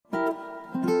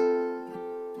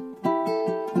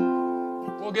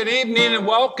Well, good evening and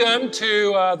welcome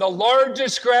to the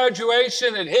largest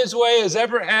graduation that His Way has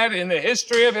ever had in the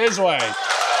history of His Way.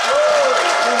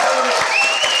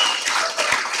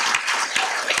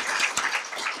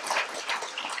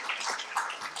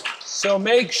 So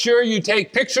make sure you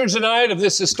take pictures tonight of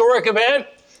this historic event,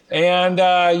 and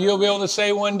you'll be able to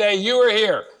say one day you were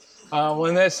here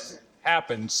when this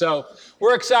happened. So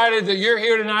we're excited that you're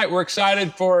here tonight. We're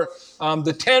excited for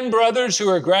the 10 brothers who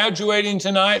are graduating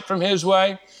tonight from His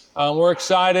Way. We're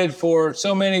excited for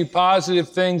so many positive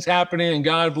things happening, and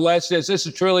God bless us. This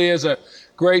truly is a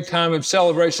great time of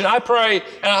celebration. I pray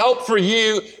and I hope for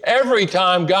you, every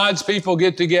time God's people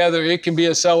get together, it can be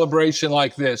a celebration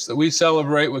like this, that we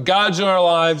celebrate what God's in our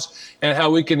lives and how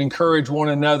we can encourage one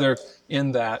another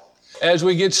in that. As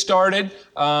we get started,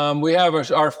 we have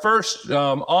our first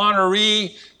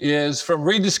honoree is from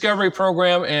Rediscovery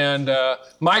Program, and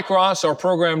Mike Ross, our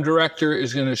program director,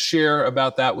 is going to share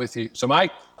about that with you. So,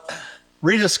 Mike.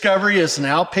 Rediscovery is an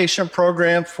outpatient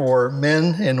program for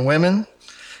men and women.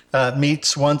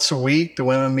 Meets once a week. The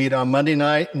women meet on Monday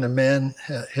night, and the men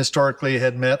historically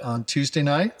had met on Tuesday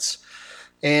nights.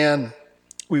 And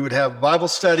we would have Bible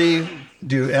study,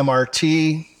 do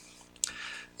MRT,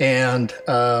 and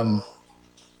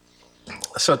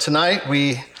so tonight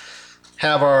we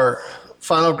have our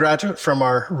final graduate from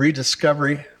our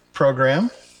Rediscovery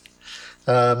program,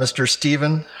 Mr.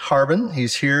 Stephen Harbin.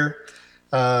 He's here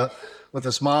with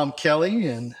his mom, Kelly,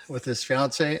 and with his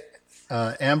fiance,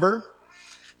 Amber.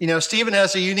 You know, Stephen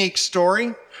has a unique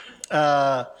story.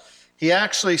 He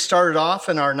actually started off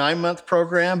in our 9-month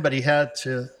program, but he had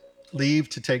to leave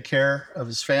to take care of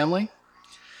his family.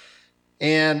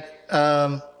 And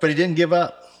but he didn't give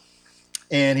up.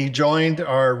 And he joined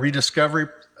our Rediscovery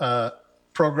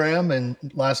program in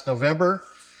last November.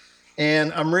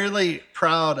 And I'm really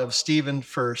proud of Stephen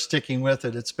for sticking with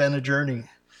it. It's been a journey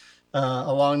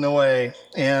along the way.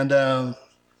 And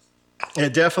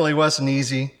it definitely wasn't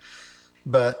easy.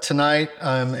 But tonight,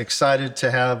 I'm excited to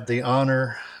have the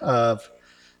honor of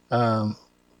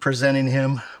presenting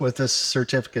him with this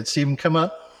certificate. Stephen, come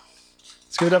up.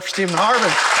 Let's give it up for Stephen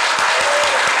Harbin.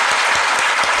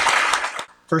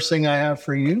 First thing I have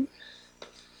for you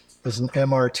is an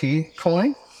MRT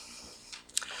coin.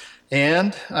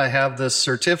 And I have this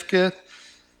certificate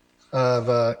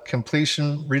of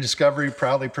completion. Rediscovery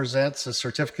proudly presents a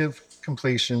certificate of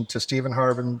completion to Stephen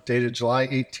Harbin, dated July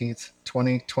 18th,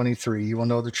 2023. You will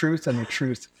know the truth, and the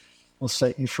truth will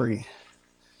set you free.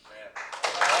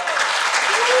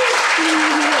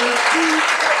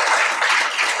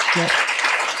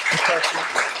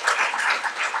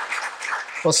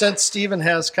 Well, since Stephen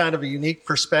has kind of a unique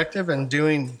perspective in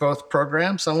doing both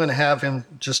programs, I'm going to have him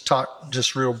just talk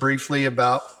just real briefly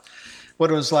about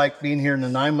what it was like being here in the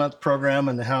 9-month program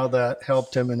and how that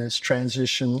helped him in his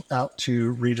transition out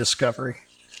to Rediscovery.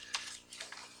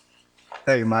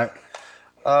 Thank you, Mike.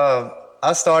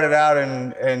 I started out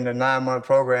in the 9-month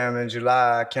program in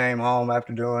July. I came home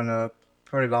after doing a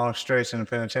pretty long stretch in the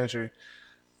penitentiary.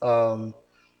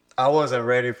 I wasn't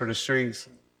ready for the streets,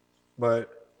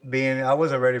 but I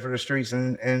wasn't ready for the streets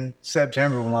in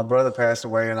September when my brother passed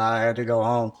away and I had to go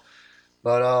home.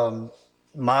 But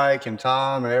Mike and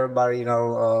Tom and everybody,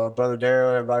 Brother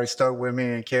Daryl, everybody stuck with me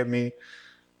and kept me,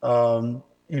 trying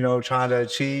to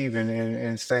achieve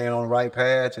and staying on the right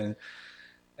path. And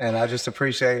I just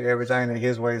appreciate everything that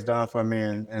His Way has done for me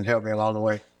and helped me along the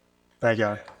way. Thank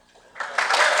y'all.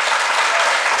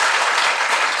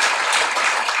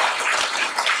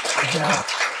 Yeah.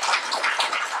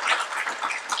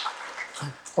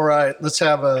 All right, let's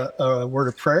have a word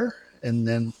of prayer, and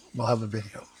then we'll have a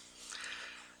video.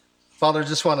 Father, I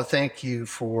just want to thank you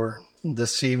for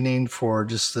this evening, for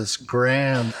just this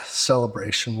grand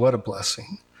celebration. What a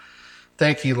blessing.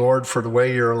 Thank you, Lord, for the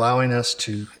way you're allowing us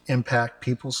to impact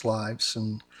people's lives.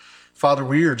 And Father,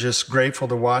 we are just grateful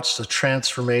to watch the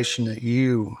transformation that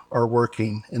you are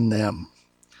working in them.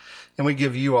 And we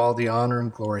give you all the honor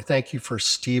and glory. Thank you for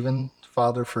Stephen,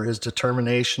 Father, for his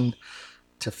determination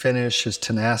to finish, his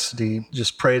tenacity.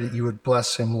 Just pray that you would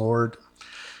bless him, Lord,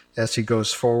 as he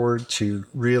goes forward to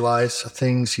realize the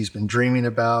things he's been dreaming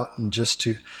about and just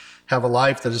to have a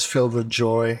life that is filled with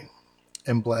joy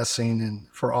and blessing. And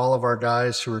for all of our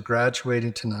guys who are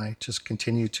graduating tonight, just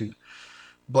continue to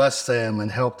bless them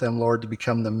and help them, Lord, to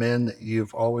become the men that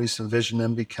you've always envisioned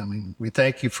them becoming. We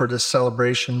thank you for this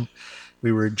celebration.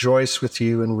 We rejoice with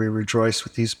you and we rejoice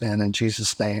with these men. In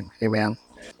Jesus' name, amen.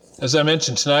 As I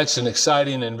mentioned, tonight's an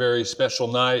exciting and very special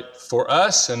night for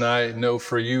us, and I know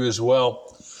for you as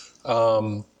well.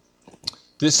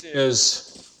 This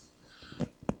is,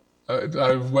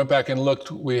 I went back and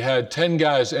looked, we had 10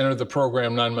 guys enter the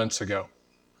program 9 months ago.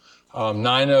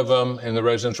 9 of them in the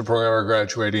residential program are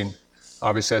graduating.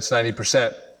 Obviously, that's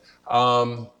 90%.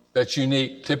 That's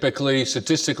unique. Typically,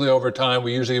 statistically over time,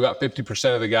 we usually about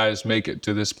 50% of the guys make it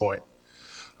to this point.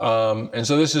 And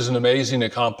so this is an amazing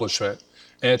accomplishment.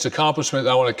 And it's an accomplishment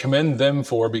that I want to commend them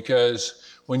for, because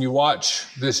when you watch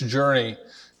this journey,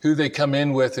 who they come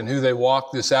in with and who they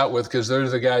walk this out with, because they're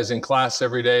the guys in class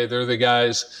every day. They're the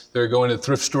guys that are going to the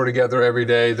thrift store together every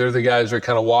day. They're the guys that are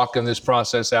kind of walking this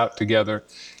process out together.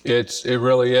 It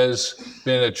really has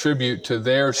been a tribute to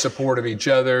their support of each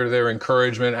other, their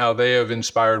encouragement, how they have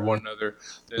inspired one another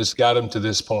that has got them to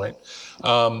this point.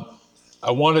 I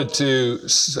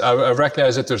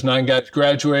recognize that there's 9 guys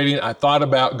graduating. I thought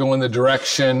about going the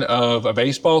direction of a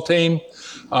baseball team.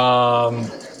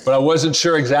 But I wasn't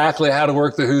sure exactly how to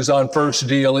work the who's on first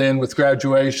deal in with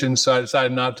graduation, so I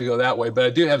decided not to go that way. But I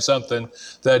do have something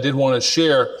that I did want to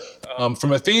share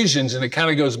from Ephesians, and it kind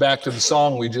of goes back to the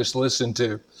song we just listened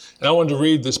to. And I wanted to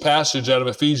read this passage out of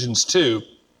Ephesians 2.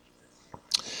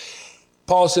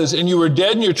 Paul says, "And you were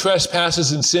dead in your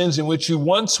trespasses and sins in which you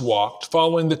once walked,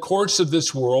 following the course of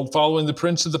this world, following the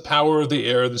prince of the power of the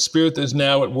air, the spirit that is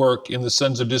now at work in the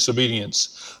sons of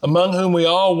disobedience, among whom we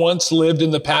all once lived in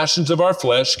the passions of our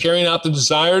flesh, carrying out the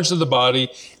desires of the body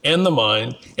and the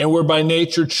mind, and were by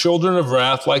nature children of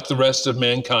wrath like the rest of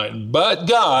mankind. But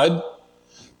God,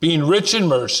 being rich in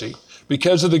mercy,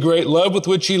 because of the great love with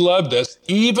which he loved us,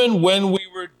 even when we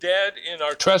were dead in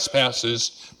our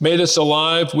trespasses, made us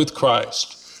alive with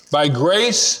Christ. By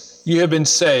grace you have been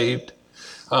saved,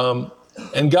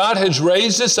 and God has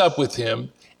raised us up with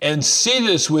him and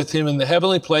seated us with him in the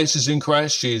heavenly places in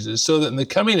Christ Jesus, so that in the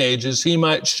coming ages he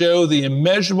might show the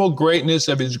immeasurable greatness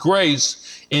of his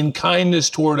grace in kindness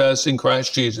toward us in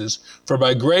Christ Jesus. For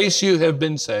by grace you have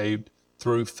been saved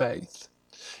through faith."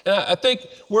 And I think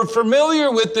we're familiar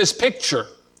with this picture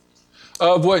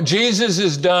of what Jesus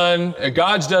has done,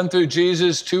 God's done through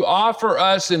Jesus, to offer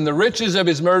us in the riches of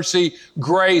his mercy,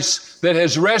 grace that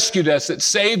has rescued us, that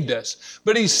saved us.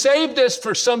 But he saved us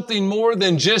for something more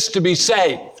than just to be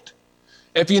saved.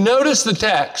 If you notice the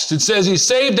text, it says he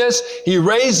saved us, he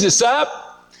raised us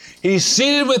up, he's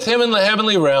seated with him in the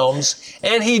heavenly realms,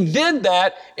 and he did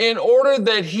that in order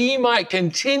that he might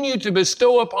continue to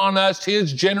bestow upon us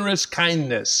his generous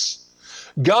kindness.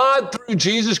 God, through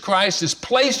Jesus Christ, has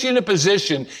placed you in a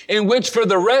position in which for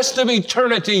the rest of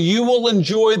eternity, you will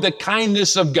enjoy the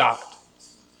kindness of God.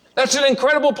 That's an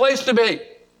incredible place to be.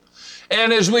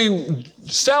 And as we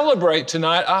celebrate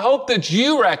tonight, I hope that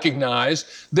you recognize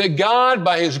that God,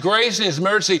 by his grace and his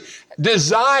mercy,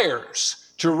 desires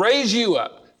to raise you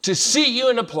up, to seat you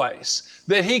in a place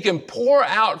that he can pour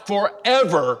out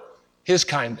forever his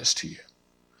kindness to you.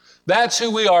 That's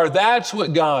who we are. That's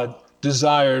what God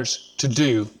desires to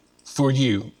do for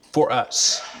you, for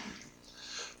us.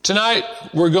 Tonight,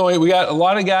 we got a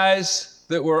lot of guys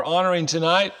that we're honoring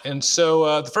tonight. And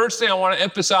so the first thing I want to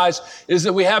emphasize is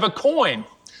that we have a coin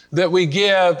that we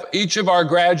give each of our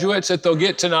graduates that they'll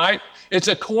get tonight. It's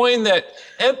a coin that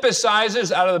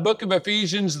emphasizes out of the book of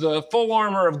Ephesians the full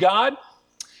armor of God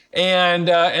and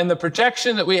the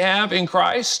protection that we have in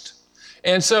Christ.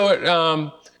 And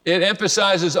so it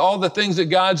emphasizes all the things that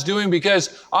God's doing,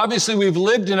 because obviously we've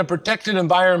lived in a protected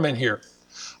environment here.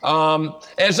 And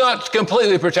it's not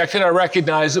completely protected. I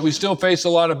recognize that we still face a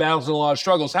lot of battles and a lot of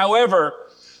struggles. However,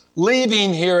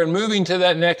 leaving here and moving to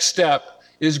that next step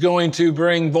is going to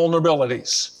bring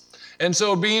vulnerabilities. And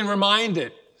so being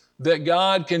reminded that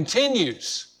God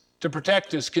continues to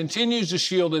protect us, continues to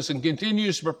shield us, and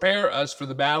continues to prepare us for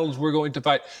the battles we're going to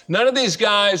fight. None of these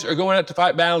guys are going out to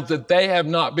fight battles that they have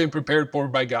not been prepared for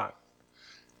by God.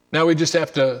 Now we just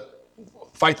have to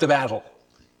fight the battle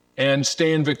and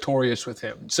stand victorious with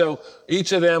him. So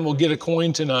each of them will get a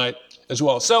coin tonight as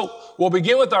well. So we'll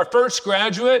begin with our first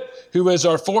graduate, who is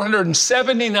our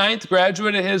 479th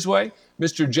graduate at his way,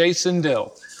 Mr. Jason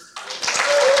Dill.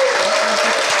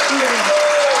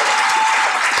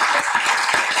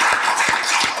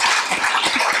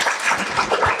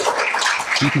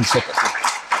 You can sit.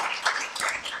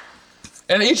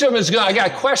 And each of them I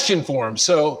got a question for him.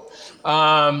 So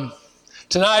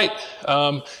tonight,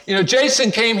 Jason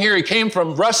came here. He came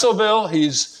from Russellville.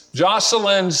 He's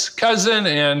Jocelyn's cousin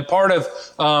and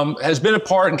has been a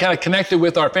part and kind of connected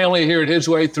with our family here at His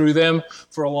Way through them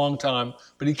for a long time.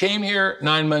 But he came here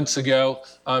 9 months ago.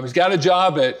 He's got a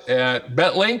job at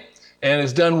Bentley and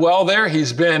has done well there.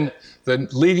 He's been the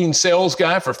leading sales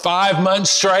guy for 5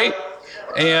 months straight.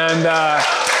 And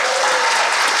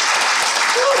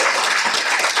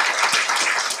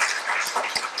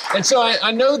And so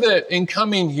I know that in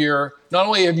coming here, not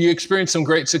only have you experienced some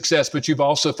great success, but you've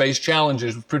also faced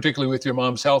challenges, particularly with your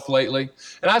mom's health lately.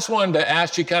 And I just wanted to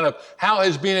ask you kind of how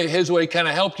has being at His Way kind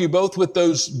of helped you both with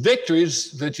those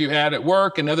victories that you had at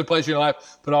work and other places in your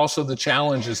life, but also the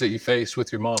challenges that you faced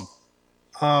with your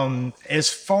mom. As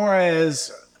far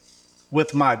as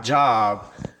with my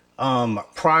job,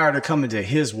 prior to coming to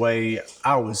His Way,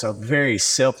 I was a very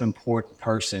self-important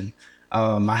person.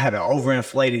 I had an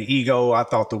overinflated ego. I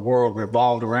thought the world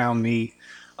revolved around me.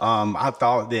 I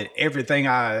thought that everything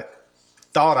I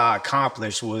thought I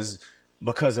accomplished was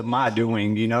because of my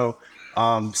doing, you know.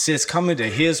 Since coming to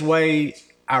His Way,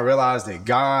 I realized that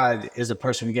God is a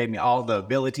person who gave me all the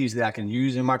abilities that I can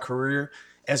use in my career,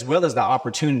 as well as the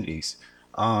opportunities.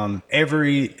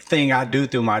 Everything I do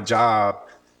through my job,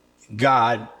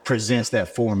 God presents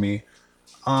that for me.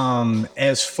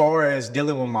 As far as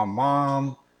dealing with my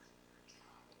mom,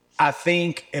 I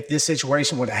think if this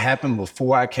situation would have happened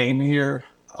before I came here,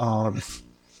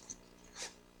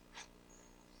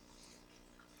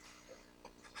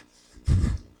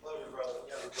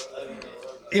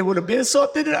 it would have been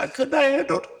something that I couldn't have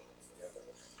handled.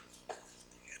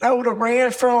 I would have ran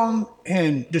from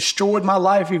and destroyed my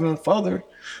life even further.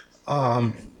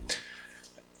 I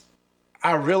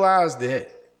realized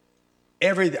that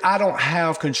I don't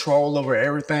have control over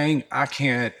everything. I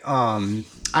can't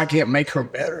make her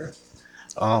better.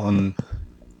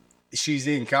 She's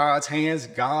in God's hands.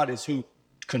 God is who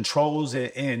controls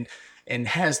it and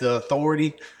has the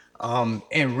authority.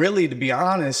 And really, to be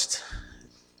honest,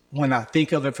 when I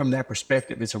think of it from that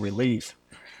perspective, it's a relief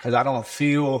because I don't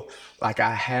feel like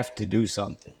I have to do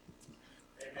something.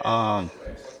 All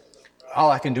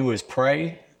I can do is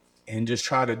pray and just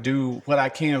try to do what I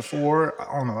can for her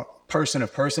on a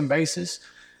person-to-person basis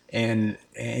and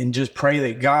just pray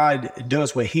that God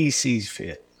does what He sees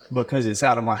fit because it's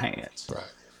out of my hands. Right.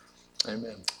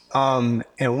 Amen.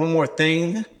 And one more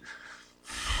thing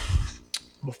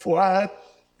before I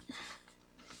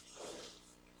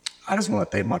just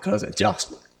want to thank my cousin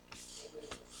Jocelyn.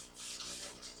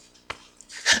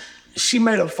 She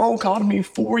made a phone call to me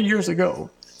 4 years ago,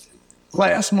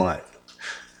 last month,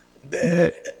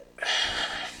 that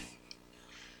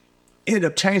ended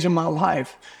up changing my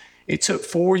life. It took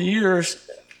 4 years,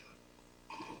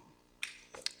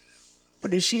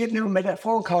 but if she had never made that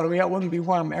phone call to me, I wouldn't be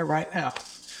where I'm at right now.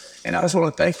 And I just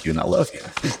want to thank you, and I love you.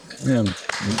 Amen.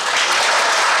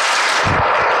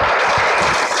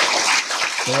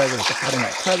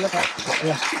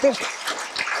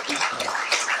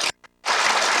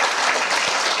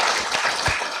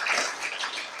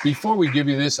 Before we give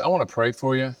you this, I want to pray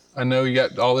for you. I know you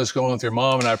got all this going on with your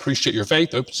mom, and I appreciate your faith.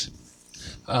 But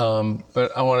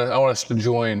I want us to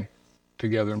join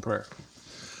together in prayer.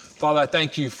 Father, I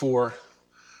thank you for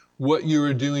what you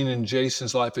were doing in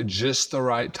Jason's life at just the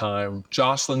right time.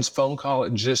 Jocelyn's phone call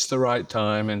at just the right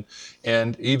time.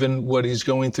 And even what he's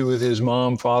going through with his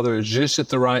mom, Father, is just at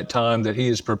the right time that he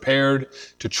is prepared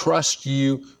to trust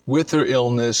you with her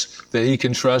illness, that he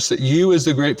can trust that you as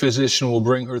the great physician will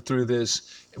bring her through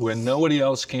this when nobody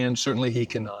else can. Certainly he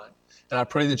cannot. And I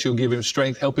pray that you'll give him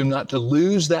strength, help him not to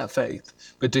lose that faith,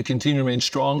 but to continue to remain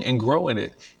strong and grow in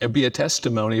it and be a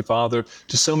testimony, Father,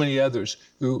 to so many others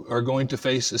who are going to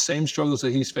face the same struggles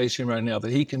that he's facing right now,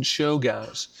 that he can show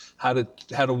guys how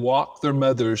to walk their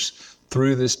mothers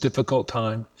through this difficult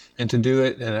time and to do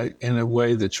it in a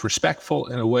way that's respectful,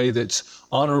 in a way that's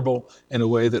honorable, in a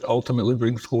way that ultimately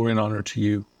brings glory and honor to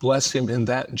you. Bless him in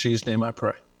that. In Jesus' name I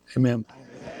pray. Amen.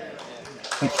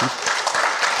 Thank you.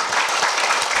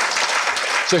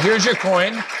 So here's your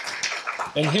coin,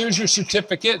 and here's your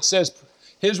certificate. It says,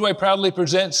 His Way proudly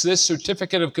presents this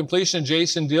certificate of completion.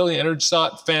 Jason Dill, he entered,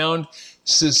 sought, found,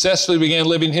 successfully began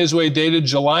living His Way, dated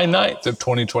July 9th of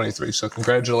 2023. So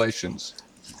congratulations.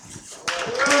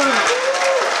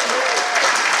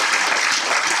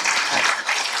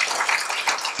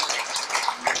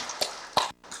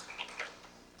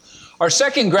 Our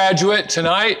second graduate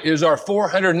tonight is our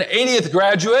 480th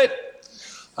graduate.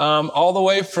 All the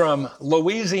way from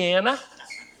Louisiana,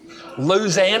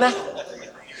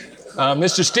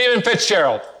 Mr. Stephen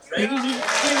Fitzgerald.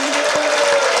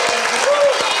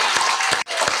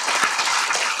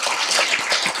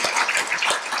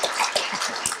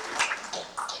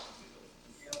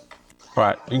 All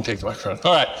right, you can take the microphone.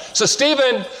 All right, so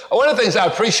Stephen, one of the things I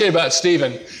appreciate about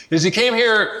Stephen is he came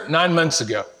here 9 months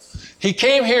ago. He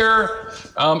came here,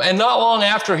 and not long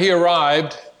after he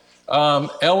arrived,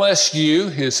 LSU,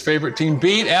 his favorite team,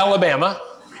 beat Alabama.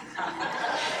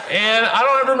 And I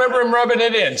don't ever remember him rubbing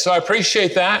it in. So I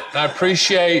appreciate that. I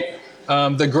appreciate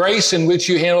the grace in which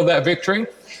you handled that victory.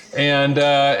 And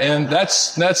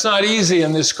that's not easy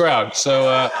in this crowd.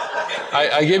 So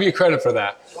I give you credit for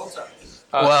that.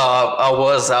 Well, I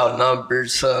was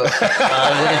outnumbered, so.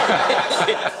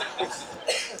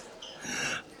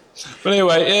 But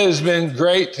anyway, it has been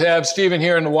great to have Stephen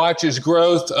here and to watch his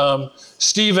growth.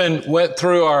 Stephen went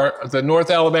through the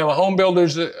North Alabama Home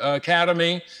Builders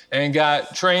Academy and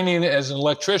got training as an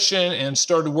electrician and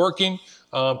started working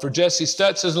for Jesse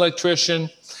Stutz as an electrician.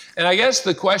 And I guess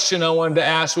the question I wanted to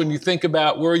ask when you think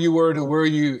about where you were to where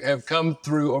you have come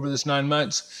through over this 9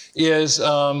 months is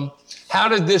how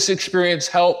did this experience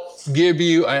help give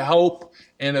you a hope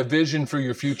and a vision for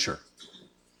your future?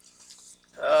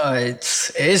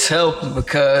 It's helped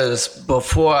because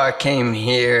before I came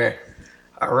here,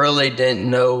 I really didn't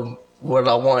know what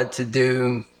I wanted to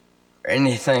do or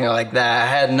anything like that. I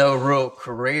had no real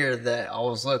career that I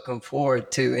was looking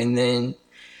forward to. And then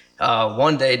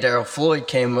one day, Daryl Floyd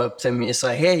came up to me. It's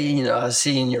like, hey, I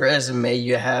see in your resume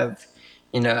you have,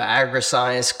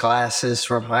 agri-science classes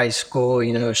from high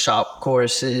school, shop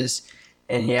courses.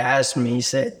 And he asked me, he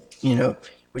said,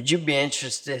 would you be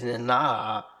interested in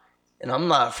NAHA? And I'm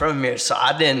not from here, so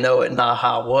I didn't know what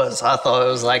NAHA was. I thought it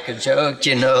was like a joke,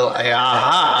 like,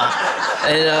 aha.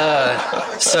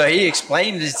 And so he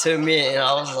explained it to me, and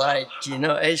I was like,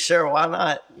 hey, sure, why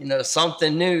not?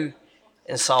 Something new.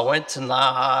 And so I went to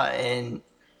NAHA and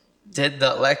did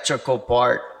the electrical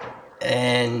part.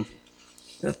 And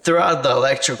throughout the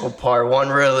electrical part,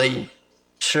 wasn't really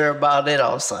sure about it.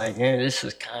 I was like, this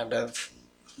is kind of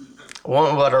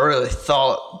wasn't what I really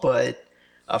thought, but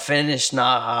I finished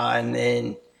NAHA and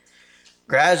then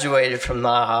graduated from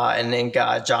NAHA and then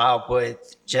got a job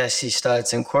with Jesse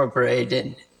Stutz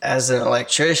Incorporated as an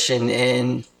electrician,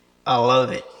 and I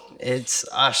love it.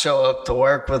 I show up to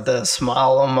work with a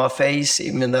smile on my face,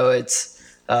 even though it's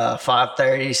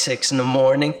 5:30, 6 in the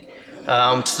morning.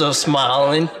 I'm still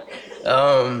smiling.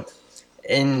 And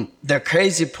the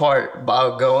crazy part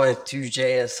about going to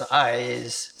JSI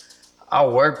is I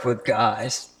work with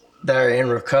guys that are in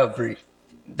recovery,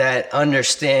 that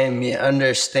understand me,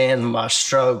 understand my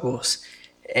struggles.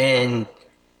 And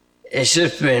it's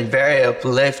just been very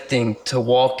uplifting to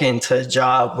walk into a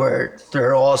job where there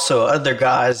are also other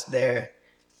guys there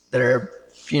that are,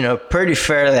 pretty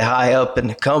fairly high up in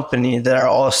the company that are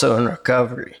also in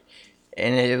recovery.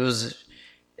 And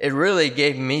it really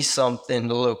gave me something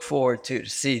to look forward to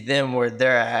see them where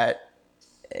they're at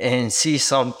and see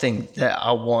something that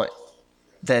I want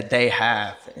that they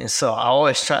have. And so I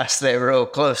always try to stay real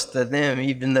close to them,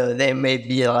 even though they may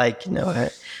be like,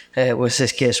 hey, what's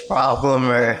this kid's problem?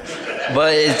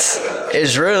 But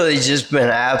it's really just been an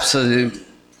absolute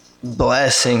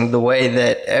blessing the way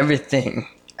that everything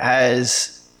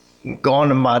has gone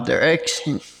in my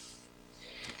direction.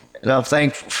 And I'm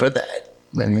thankful for that.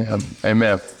 Amen.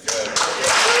 Amen.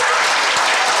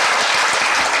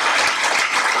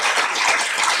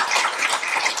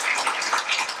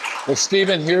 Well,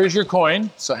 Stephen, here's your coin.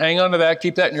 So hang on to that.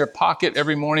 Keep that in your pocket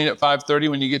every morning at 5:30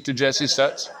 when you get to Jesse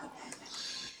Stutz.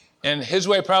 And His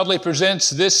Way proudly presents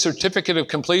this certificate of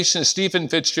completion. Stephen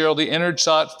Fitzgerald, he entered,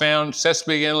 sought, found,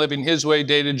 successfully began living His Way,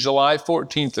 dated July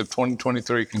 14th of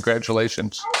 2023.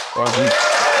 Congratulations.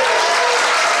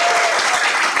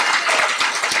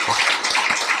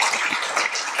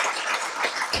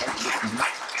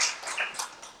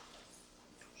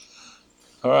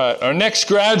 All right, our next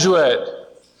graduate,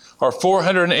 our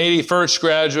 481st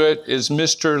graduate, is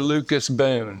Mr. Lucas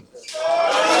Boone.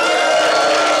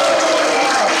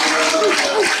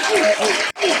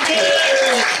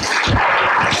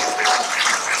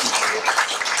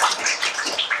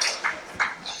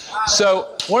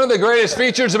 So one of the greatest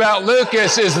features about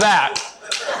Lucas is that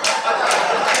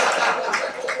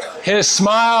his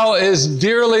smile is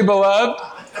dearly beloved.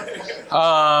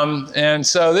 And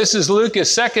so this is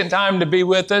Lucas' second time to be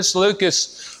with us.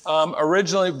 Lucas,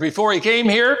 originally, before he came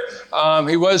here,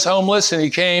 he was homeless, and he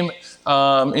came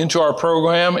into our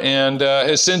program and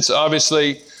has since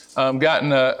obviously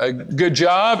gotten a good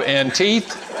job and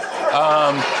teeth.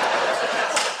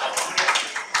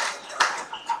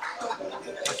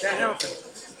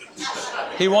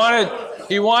 He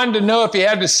wanted to know if he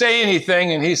had to say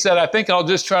anything, and he said, I think I'll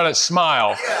just try to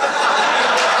smile.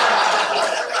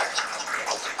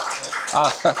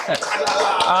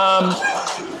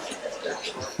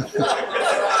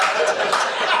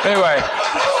 Anyway,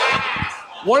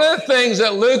 one of the things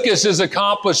that Lucas has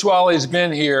accomplished while he's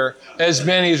been here has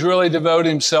been he's really devoted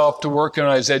himself to working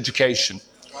on his education.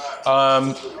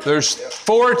 There's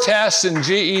 4 tests in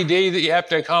GED that you have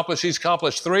to accomplish. He's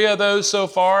accomplished 3 of those so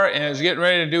far and is getting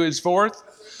ready to do his 4th.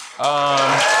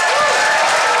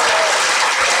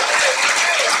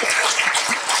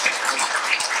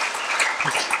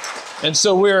 And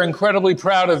so we're incredibly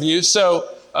proud of you. So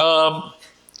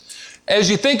as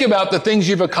you think about the things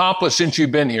you've accomplished since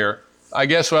you've been here, I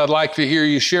guess what I'd like to hear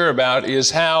you share about is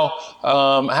how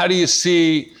do you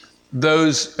see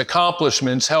those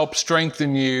accomplishments help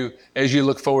strengthen you as you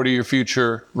look forward to your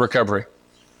future recovery?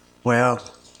 Well,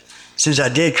 since I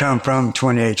did come from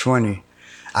 2820,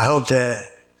 I hope that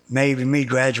maybe me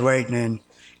graduating and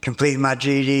completing my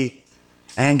GED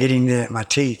and getting my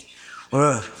teeth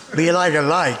will be like a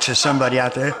light to somebody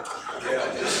out there.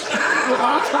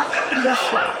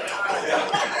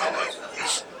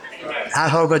 I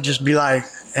hope it just be like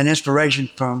an inspiration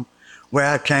from where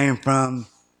I came from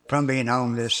being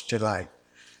homeless to like,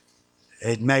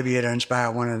 maybe it'll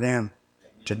inspire one of them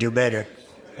to do better,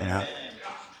 you know.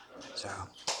 So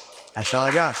that's all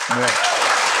I got. Yeah.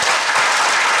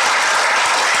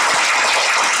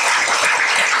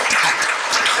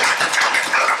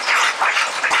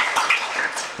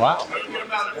 Wow.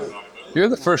 You're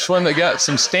the first one that got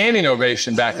some standing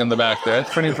ovation back in the back there.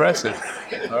 That's pretty impressive.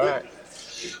 All right.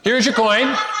 Here's your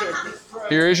coin.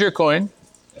 Here is your coin.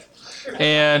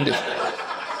 And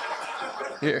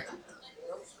here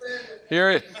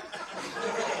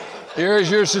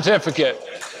is your certificate.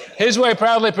 His Way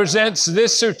proudly presents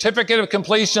this certificate of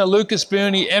completion of Lucas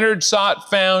Boone. He entered,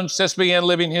 sought, found, just began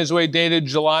living his way, dated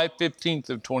July 15th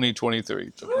of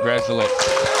 2023. So congratulations.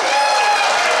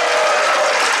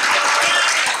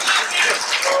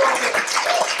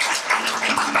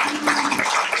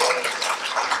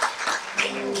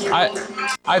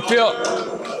 I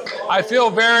feel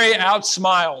very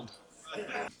outsmiled.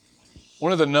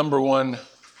 One of the number one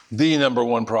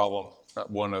problem, not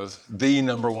one of, the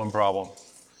number one problem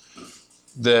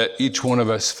that each one of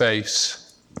us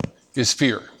face is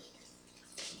fear.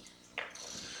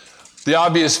 The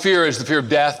obvious fear is the fear of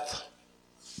death,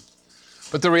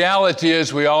 but the reality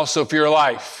is we also fear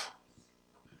life.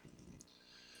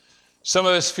 Some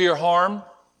of us fear harm,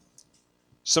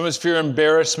 some of us fear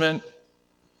embarrassment,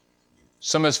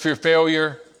 some of us fear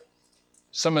failure,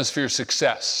 some of us fear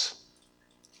success.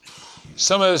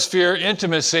 Some of us fear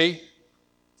intimacy,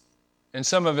 and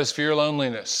some of us fear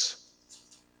loneliness.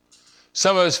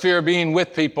 Some of us fear being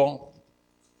with people,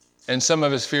 and some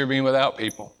of us fear being without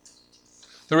people.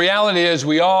 The reality is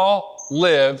we all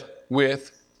live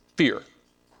with fear.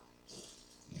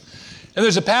 And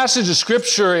there's a passage of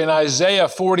scripture in Isaiah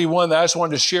 41 that I just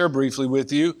wanted to share briefly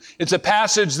with you. It's a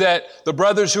passage that the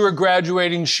brothers who are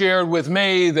graduating shared with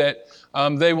me that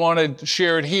they wanted to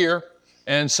share it here.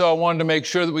 And so I wanted to make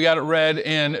sure that we got it read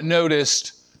and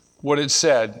noticed what it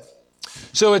said.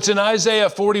 So it's in Isaiah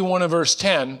 41 and verse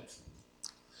 10. It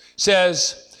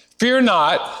says, "Fear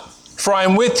not, for I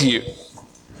am with you.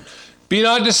 Be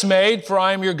not dismayed, for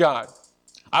I am your God.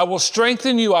 I will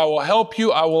strengthen you, I will help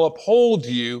you, I will uphold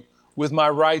you with my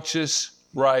righteous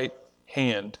right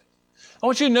hand." I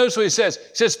want you to notice what he says.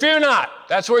 He says, fear not.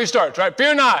 That's where he starts, right?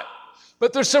 Fear not.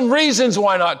 But there's some reasons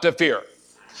why not to fear.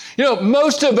 You know,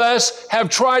 most of us have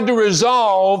tried to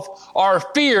resolve our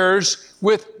fears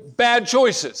with bad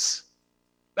choices.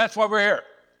 That's why we're here.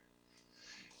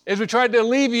 Is we tried to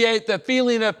alleviate the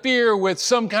feeling of fear with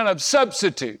some kind of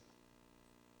substitute.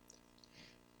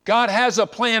 God has a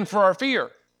plan for our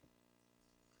fear.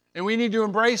 And we need to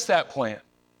embrace that plan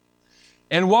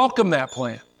and welcome that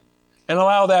plan and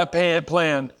allow that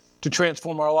plan to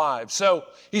transform our lives. So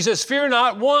he says, fear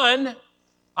not. One,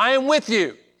 I am with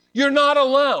you. You're not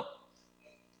alone.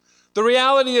 The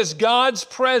reality is God's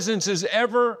presence is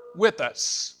ever with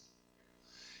us.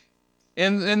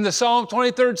 In the Psalm,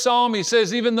 23rd Psalm, he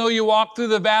says, even though you walk through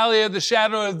the valley of the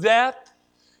shadow of death,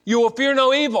 you will fear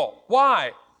no evil.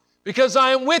 Why? Because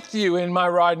I am with you, and my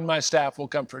rod and my staff will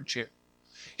comfort you.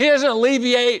 He doesn't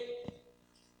alleviate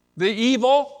the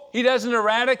evil. He doesn't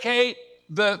eradicate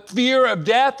the fear of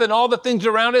death and all the things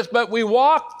around us, but we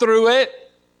walk through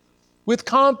it with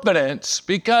confidence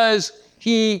because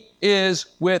he is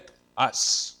with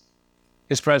us,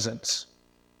 his presence.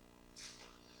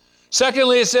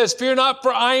 Secondly, it says, fear not,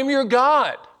 for I am your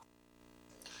God.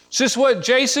 It's just what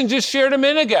Jason just shared a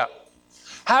minute ago.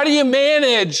 How do you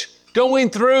manage going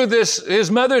through this, his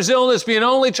mother's illness, being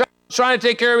only trying to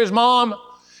take care of his mom?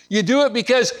 You do it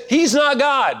because he's not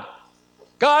God.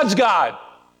 God's God.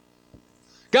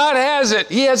 God has it.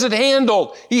 He has it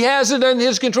handled. He has it in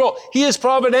his control. He is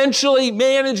providentially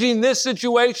managing this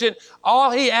situation.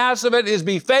 All he asks of it is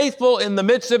be faithful in the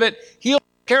midst of it. He'll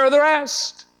take care of the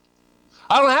rest.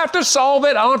 I don't have to solve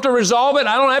it. I don't have to resolve it.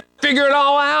 I don't have to figure it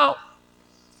all out.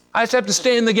 I just have to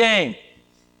stay in the game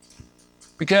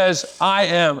because I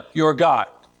am your God.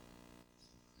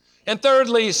 And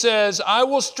thirdly, he says, I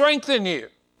will strengthen you.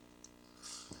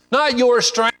 Not your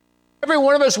strength, Every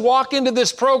one of us walk into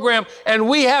this program and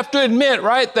we have to admit,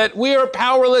 right, that we are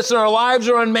powerless and our lives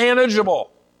are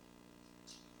unmanageable.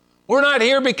 We're not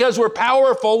here because we're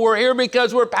powerful. We're here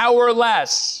because we're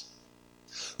powerless.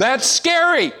 That's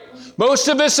scary. Most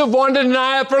of us have wanted to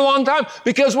deny it for a long time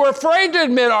because we're afraid to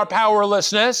admit our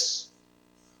powerlessness.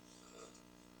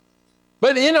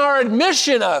 But in our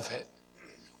admission of it,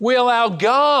 we allow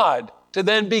God to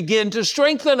then begin to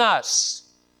strengthen us.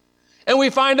 And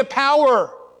we find a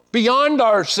power beyond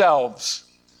ourselves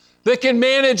that can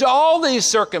manage all these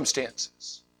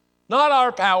circumstances. Not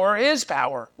our power, His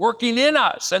power, working in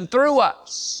us and through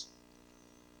us.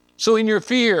 So in your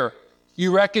fear,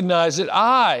 you recognize that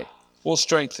I will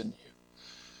strengthen you.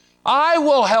 I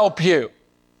will help you.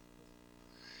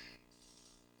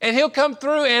 And He'll come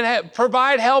through and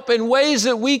provide help in ways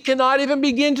that we cannot even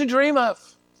begin to dream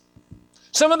of.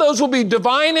 Some of those will be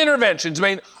divine interventions.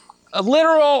 We got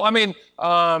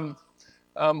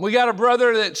a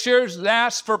brother that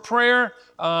asks for prayer.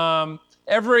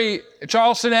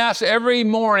 Charleston asks every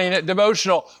morning at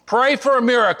devotional, pray for a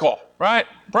miracle, right?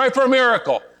 Pray for a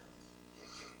miracle.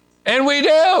 And we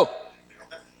do.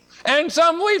 And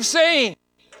some we've seen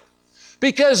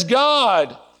because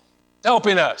God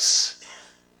helping us.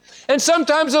 And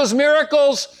sometimes those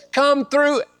miracles come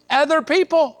through other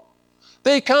people.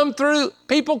 They come through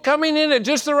people coming in at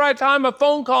just the right time, a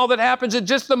phone call that happens at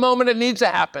just the moment it needs to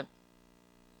happen.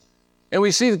 And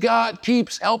we see that God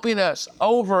keeps helping us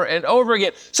over and over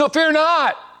again. So fear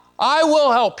not, I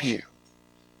will help you.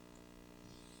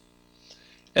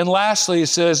 And lastly, He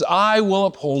says, I will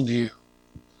uphold you.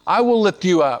 I will lift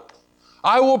you up.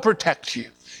 I will protect you.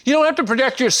 You don't have to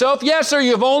protect yourself. Yes. Are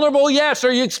you vulnerable? Yes.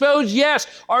 Are you exposed? Yes.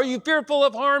 Are you fearful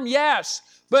of harm? Yes.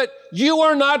 But you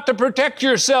are not to protect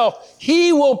yourself.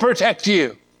 He will protect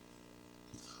you.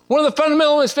 One of the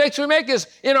fundamental mistakes we make is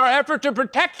in our effort to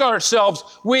protect ourselves,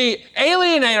 we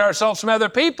alienate ourselves from other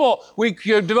people. We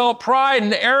develop pride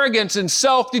and arrogance and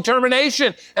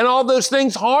self-determination, and all those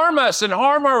things harm us and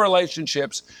harm our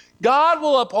relationships. God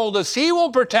will uphold us. He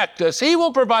will protect us. He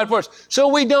will provide for us. So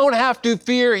we don't have to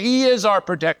fear. He is our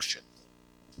protection.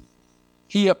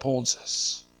 He upholds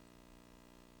us.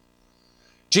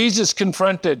 Jesus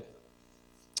confronted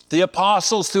the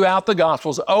apostles throughout the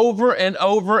Gospels over and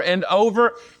over and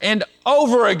over and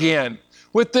over again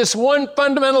with this one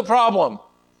fundamental problem.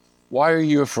 Why are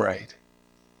you afraid?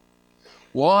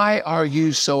 Why are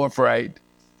you so afraid?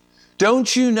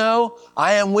 Don't you know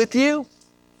I am with you?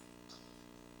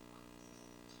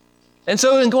 And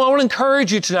so I want to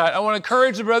encourage you tonight. I want to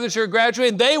encourage the brothers who are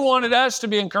graduating. They wanted us to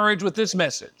be encouraged with this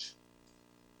message.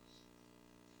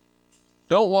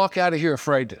 Don't walk out of here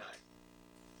afraid tonight.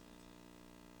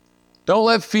 Don't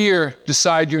let fear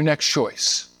decide your next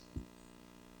choice,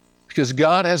 because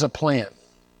God has a plan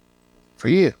for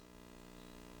you.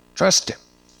 Trust Him.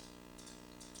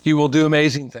 He will do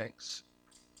amazing things.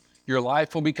 Your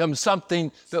life will become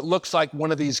something that looks like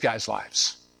one of these guys'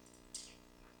 lives.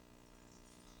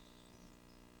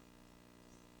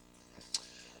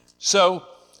 So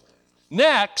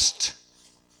next,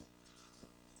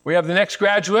 we have the next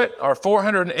graduate, our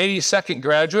 482nd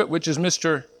graduate, which is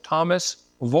Mr. Thomas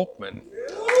Volkman.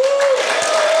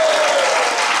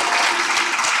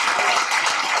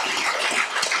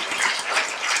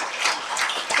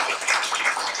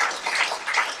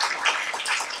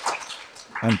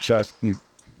 I'm Chusky.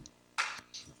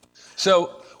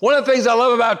 So one of the things I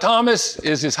love about Thomas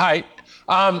is his height.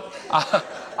 I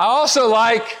also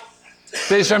like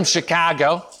that he's from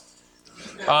Chicago.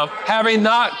 Having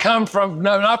not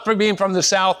from being from the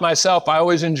South myself, I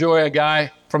always enjoy a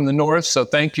guy from the North. So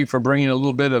thank you for bringing a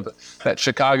little bit of that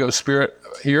Chicago spirit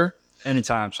here.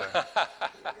 Anytime, sir.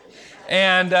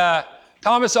 And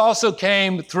Thomas also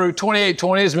came through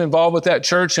 2820, has been involved with that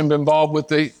church and been involved with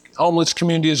the homeless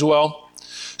community as well.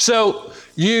 So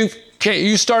you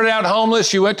started out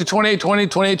homeless, you went to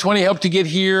 2820 helped you get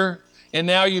here, and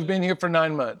now you've been here for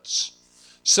 9 months.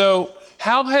 So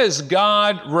how has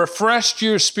God refreshed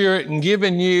your spirit and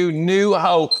given you new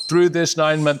hope through this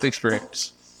 9-month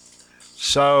experience?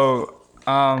 So,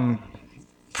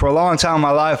 for a long time in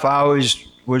my life, I always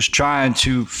was trying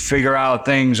to figure out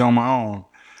things on my own.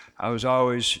 I was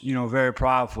always, very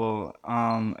prideful,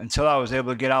 until I was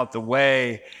able to get out the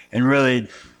way and really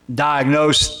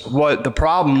diagnose what the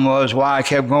problem was, why I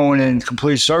kept going in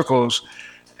complete circles.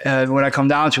 And what I come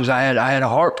down to is I had a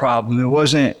heart problem. It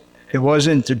wasn't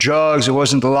the drugs, it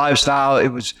wasn't the lifestyle. It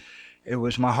was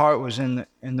my heart was in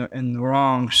the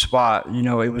wrong spot.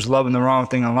 It was loving the wrong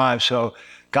thing in life. So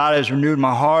God has renewed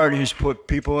my heart. He's put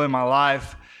people in my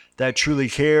life that truly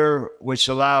care, which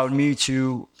allowed me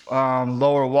to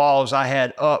lower walls I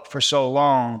had up for so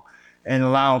long and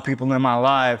allowing people in my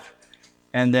life.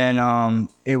 And then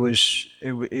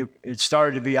it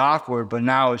started to be awkward, but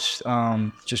now it's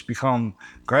just become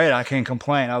great. I can't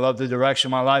complain. I love the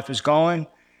direction my life is going,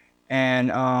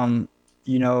 and I'm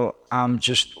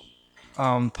just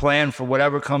playing for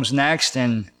whatever comes next.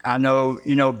 And I know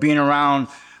being around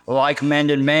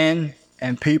like-minded men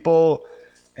and people,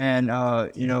 and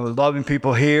loving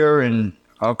people here and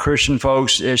Christian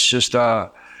folks. It's just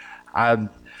I'm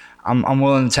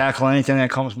willing to tackle anything that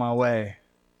comes my way.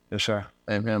 Yes, sir.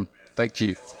 Amen. Thank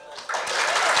you.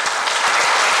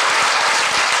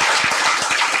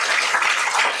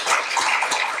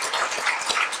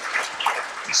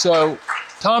 So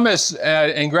Thomas,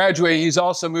 in graduating, he's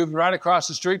also moved right across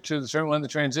the street to one of the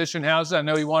transition houses. I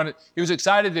know he was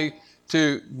excited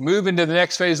to move into the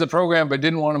next phase of the program, but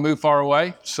didn't want to move far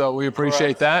away. So we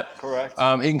appreciate that. Correct.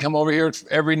 He can come over here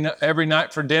every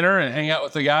night for dinner and hang out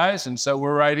with the guys. And so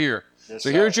we're right here. Yes,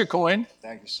 so sir. Here's your coin.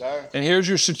 Thank you, sir. And here's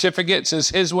your certificate. It says,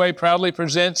 His Way proudly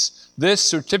presents this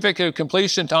certificate of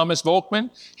completion, Thomas Volkman.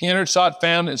 He entered, sought,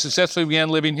 found, and successfully began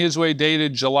living his way,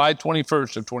 dated July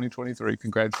 21st of 2023.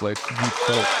 Congratulations.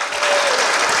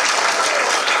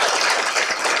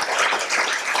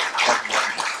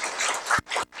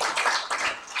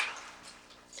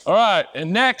 All right,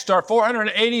 and next, our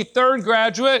 483rd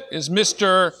graduate is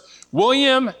Mr.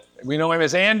 William, we know him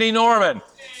as Andy Norman.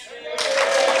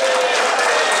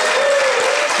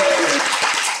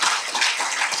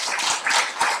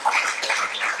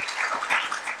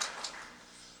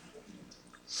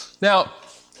 Now,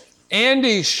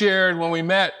 Andy shared when we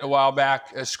met a while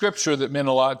back a scripture that meant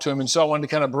a lot to him, and so I wanted to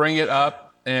kind of bring it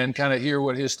up and kind of hear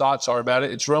what his thoughts are about it.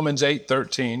 It's Romans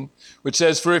 8:13, which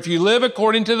says, "For if you live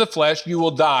according to the flesh, you will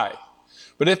die.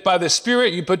 But if by the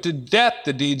Spirit you put to death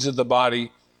the deeds of the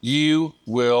body, you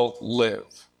will live."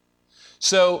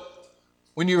 So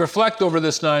when you reflect over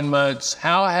this 9 months,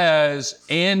 how has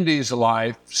Andy's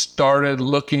life started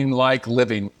looking like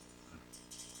living?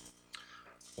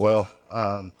 Well,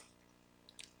 I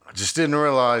just didn't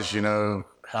realize,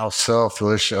 how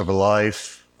selfish of a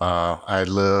life I had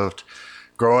lived.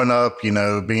 Growing up,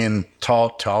 being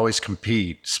taught to always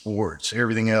compete, sports,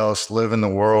 everything else, live in the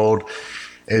world.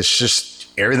 It's just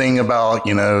everything about,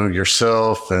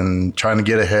 yourself and trying to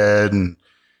get ahead. And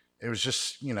it was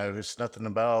just, it's nothing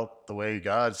about the way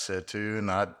God said to. And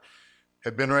I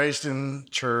had been raised in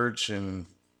church,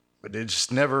 but it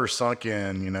just never sunk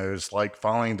in. It's like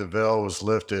finally the veil was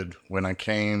lifted when I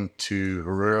came to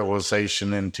a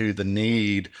realization into the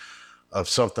need of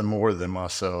something more than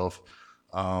myself.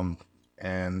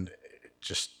 And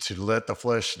just to let the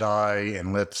flesh die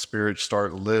and let the Spirit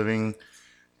start living,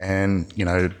 and,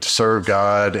 to serve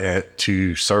God and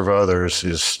to serve others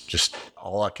is just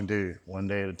all I can do, one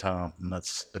day at a time. And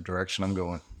that's the direction I'm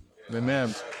going. Amen.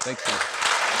 Thank you.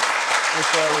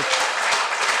 Thanks, Robert.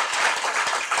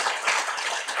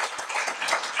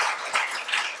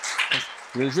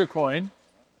 Here's your coin.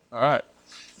 All right.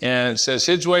 And it says,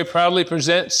 His Way proudly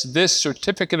presents this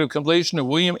certificate of completion of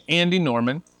William Andy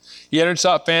Norman. He entered,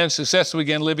 sought, found, successfully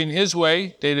began living his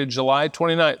way, dated July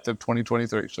 29th of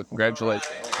 2023. So congratulations.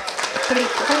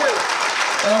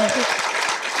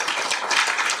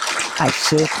 I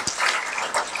see.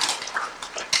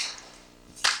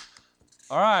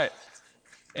 All right.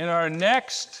 And our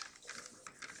next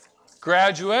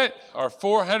graduate, our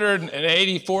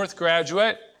 484th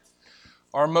graduate,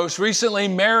 our most recently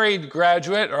married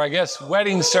graduate, or I guess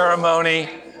wedding ceremony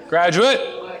graduate,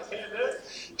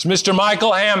 is Mr.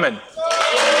 Michael Hammond.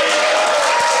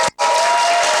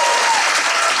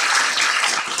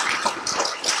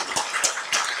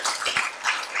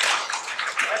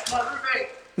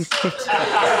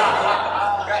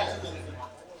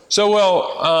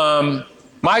 So,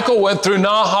 Michael went through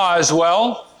Naha as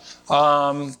well.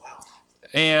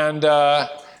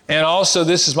 And also,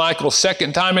 this is Michael's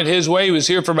second time at His Way. He was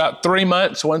here for about 3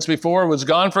 months. Once before, was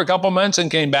gone for a couple months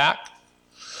and came back.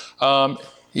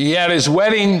 He had his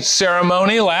wedding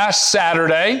ceremony last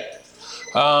Saturday.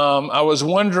 I was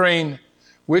wondering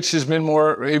which has been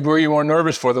were you more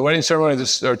nervous for, the wedding ceremony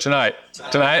or tonight?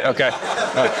 Tonight? Okay.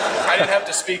 I didn't have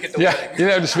to speak at the Yeah, wedding. you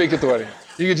didn't have to speak at the wedding.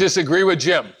 You could just agree with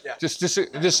Jim. Yeah.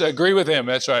 Just agree with him.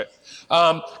 That's right.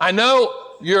 I know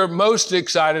you're most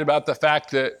excited about the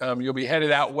fact that you'll be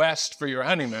headed out west for your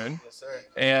honeymoon. Yes, sir.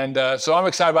 And so I'm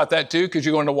excited about that too, because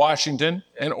you're going to Washington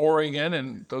and Oregon,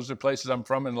 and those are places I'm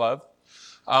from and love.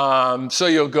 So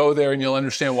you'll go there and you'll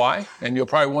understand why, and you'll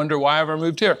probably wonder why I ever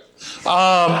moved here.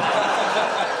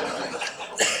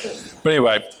 But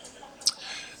anyway,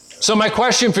 so my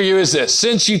question for you is this.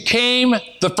 Since you came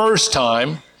the first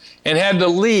time and had to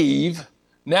leave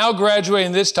Now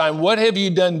graduating this time, what have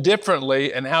you done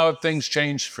differently and how have things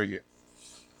changed for you?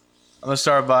 I'm going to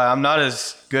start by, I'm not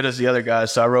as good as the other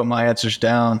guys, so I wrote my answers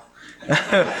down.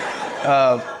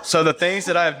 So the things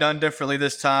that I have done differently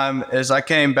this time is I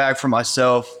came back for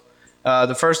myself.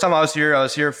 The first time I was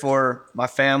here for my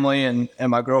family and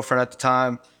my girlfriend at the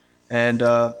time. And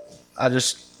I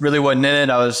just really wasn't in it.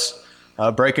 I was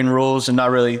breaking rules and not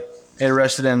really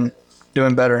interested in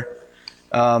doing better.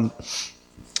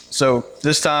 So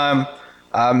this time,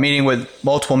 I'm meeting with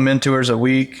multiple mentors a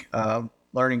week,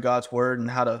 learning God's word and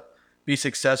how to be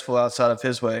successful outside of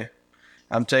his way.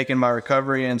 I'm taking my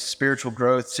recovery and spiritual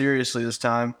growth seriously this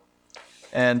time.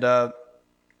 And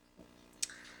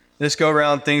this go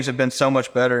around, things have been so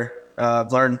much better.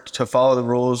 I've learned to follow the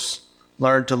rules,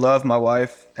 learned to love my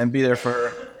wife and be there for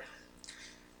her.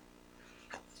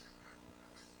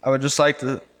 I would just like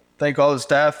to thank all the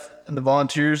staff and the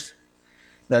volunteers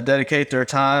that dedicate their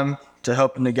time to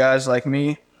helping the guys like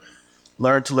me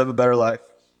learn to live a better life.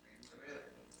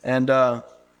 And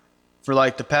for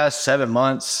like the past 7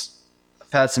 months,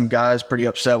 I've had some guys pretty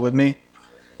upset with me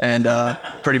and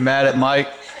pretty mad at Mike.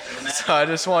 So I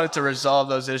just wanted to resolve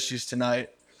those issues tonight.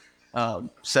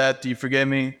 Seth, do you forgive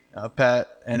me?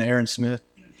 Pat and Aaron Smith.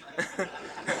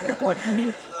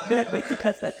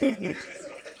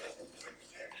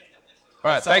 All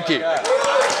right, thank you.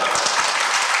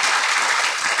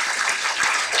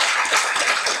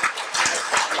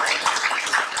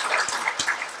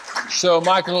 So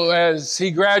Michael, as he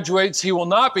graduates, he will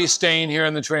not be staying here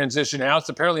in the transition house.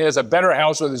 Apparently he has a better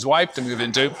house with his wife to move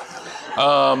into.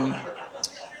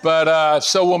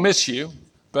 So we'll miss you,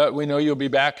 but we know you'll be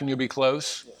back and you'll be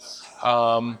close.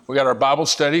 We got our Bible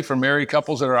study for married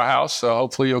couples at our house, so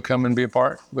hopefully you'll come and be a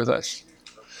part with us.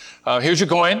 Here's your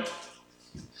coin.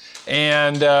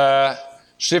 And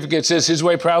certificate says, His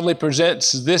Way proudly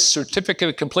presents this certificate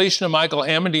of completion of Michael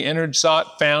Hammond. He entered,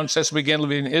 sought, found, successfully began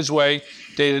living His Way,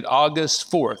 dated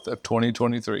August 4th of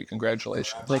 2023.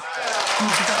 Congratulations.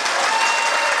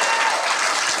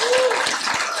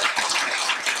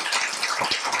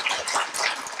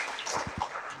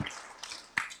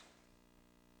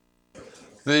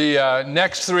 The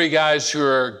next three guys who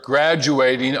are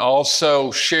graduating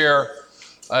also share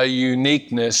a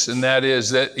uniqueness, and that is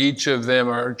that each of them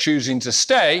are choosing to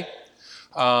stay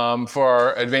for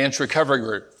our advanced recovery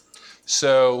group.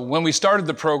 So when we started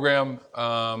the program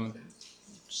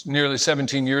nearly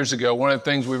 17 years ago, one of the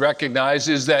things we recognized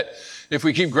is that if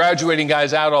we keep graduating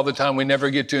guys out all the time, we never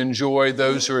get to enjoy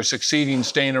those who are succeeding,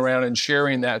 staying around and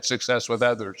sharing that success with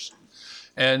others.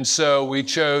 And so we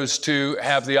chose to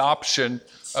have the option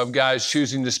of guys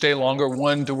choosing to stay longer,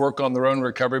 one, to work on their own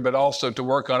recovery, but also to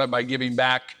work on it by giving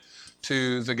back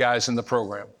to the guys in the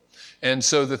program. And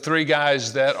so the three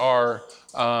guys that are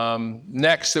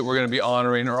next that we're going to be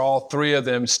honoring are all three of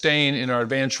them staying in our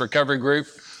advanced recovery group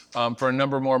for a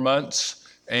number more months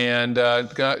and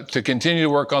to continue to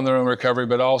work on their own recovery,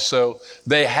 but also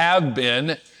they have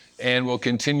been and will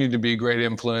continue to be great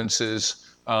influences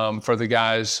for the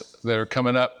guys that are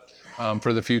coming up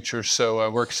for the future. So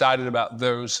we're excited about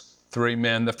those three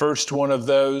men. The first one of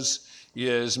those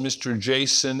is Mr.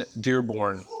 Jason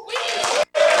Dearborn.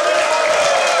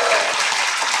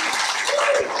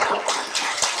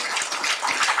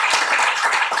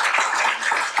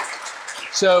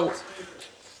 So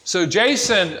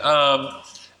Jason,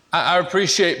 I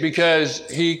appreciate because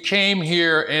he came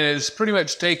here and has pretty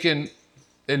much taken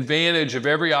advantage of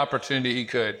every opportunity he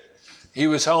could. He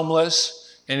was homeless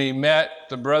and he met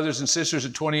the brothers and sisters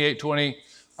at 2820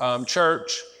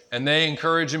 Church, and they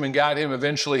encouraged him and got him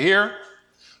eventually here.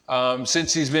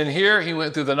 Since he's been here, he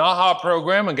went through the NAHA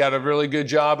program and got a really good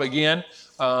job again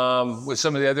with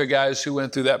some of the other guys who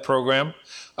went through that program.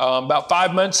 About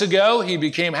 5 months ago, he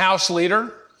became house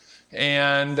leader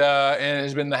and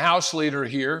has been the house leader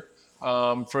here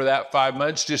for that 5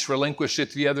 months, just relinquished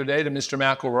it the other day to Mr.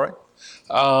 McElroy.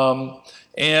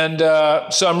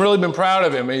 So I'm really been proud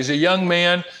of him. He's a young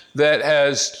man that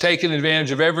has taken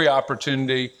advantage of every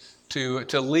opportunity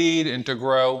to lead and to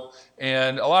grow.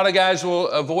 And a lot of guys will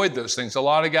avoid those things. A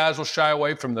lot of guys will shy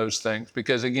away from those things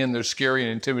because, again, they're scary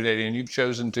and intimidating, and you've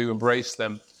chosen to embrace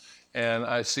them. And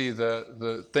I see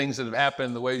the things that have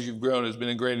happened, the ways you've grown has been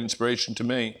a great inspiration to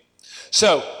me.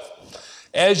 So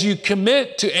as you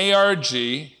commit to ARG,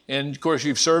 and of course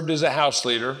you've served as a house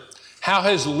leader, how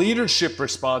has leadership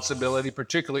responsibility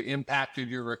particularly impacted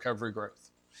your recovery growth?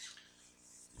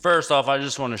 First off, I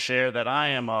just want to share that I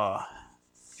am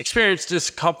experiencing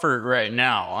discomfort right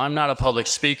now. I'm not a public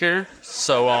speaker,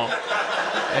 so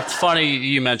it's funny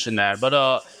you mentioned that.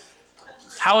 But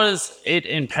How has it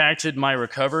impacted my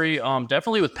recovery?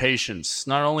 Definitely with patience.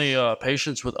 Not only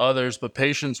patience with others, but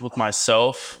patience with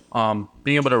myself.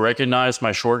 Being able to recognize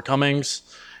my shortcomings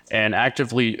and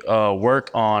actively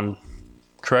work on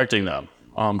correcting them.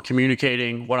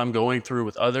 Communicating what I'm going through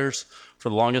with others. For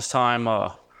the longest time,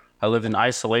 I lived in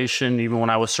isolation, even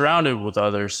when I was surrounded with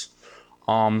others.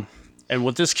 And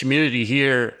with this community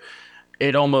here,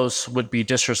 it almost would be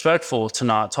disrespectful to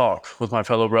not talk with my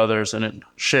fellow brothers and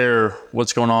share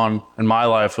what's going on in my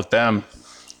life with them.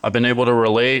 I've been able to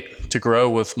relate, to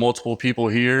grow with multiple people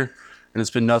here, and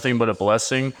it's been nothing but a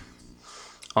blessing.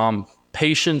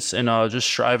 Patience and just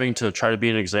striving to try to be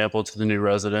an example to the new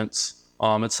residents.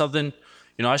 It's something,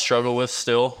 I struggle with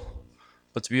still,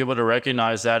 but to be able to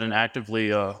recognize that and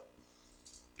actively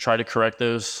try to correct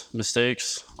those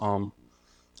mistakes,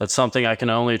 that's something I can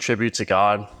only attribute to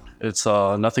God. It's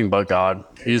nothing but God.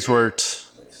 He's worked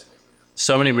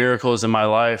so many miracles in my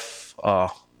life.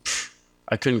 I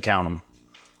couldn't count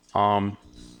them.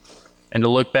 And to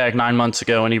look back 9 months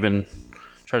ago and even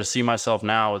try to see myself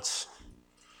now, it's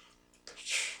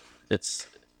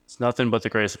nothing but the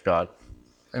grace of God.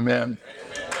 Amen.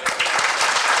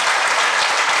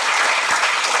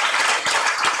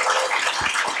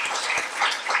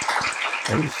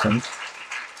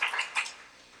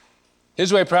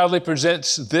 His Way proudly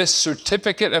presents this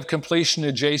certificate of completion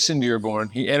to Jason Dearborn.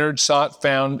 He entered, sought,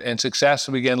 found, and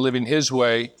successfully began living his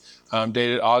way,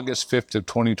 dated August 5th of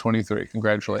 2023.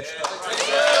 Congratulations.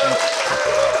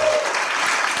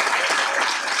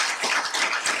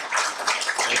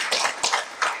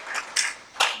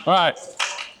 All right.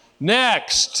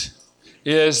 Next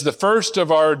is the first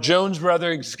of our Jones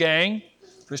Brothers gang,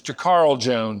 Mr. Carl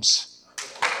Jones.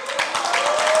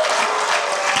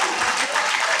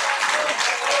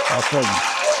 I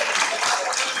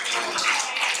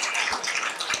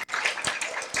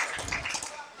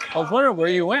was wondering where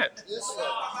you went.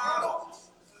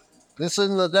 This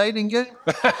isn't the dating game?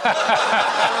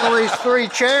 All these three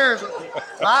chairs,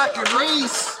 Mike and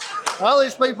Reese, all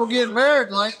these people getting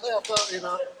married lately.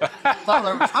 I thought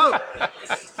there was hope.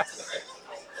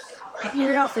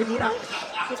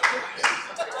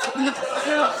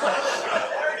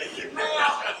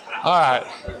 All right.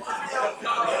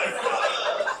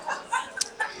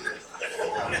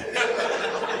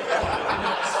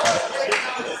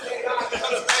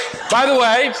 By the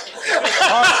way,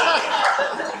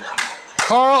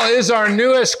 Carl is our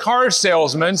newest car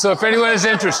salesman, so if anyone is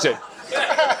interested.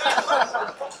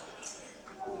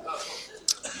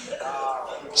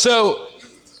 So,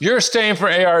 you're staying for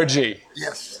ARG?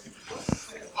 Yes.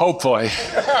 Hopefully.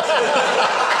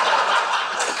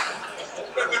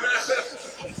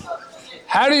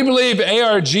 How do you believe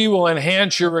ARG will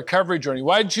enhance your recovery journey?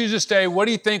 Why did you choose to stay? What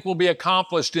do you think will be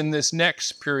accomplished in this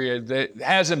next period that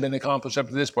hasn't been accomplished up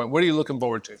to this point? What are you looking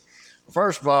forward to?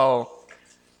 First of all,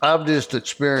 I've just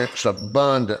experienced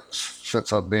abundance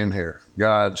since I've been here.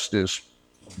 God's just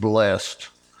blessed.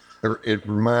 It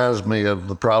reminds me of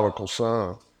the prodigal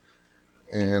son.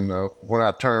 And when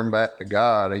I turned back to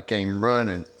God, he came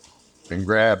running and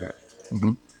grabbed me.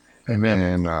 Mm-hmm. Amen.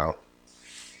 And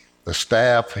the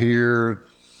staff here,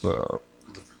 the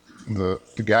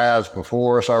guys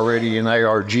before us already in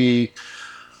ARG,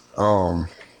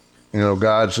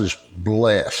 God's just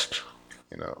blessed,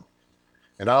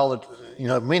 And all the,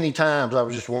 many times I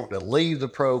was just wanting to leave the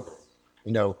program,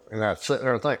 and I'd sit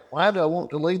there and think, why do I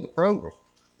want to leave the program?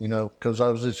 Because I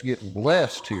was just getting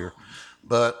blessed here.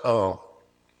 But, I'd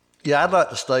like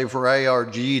to stay for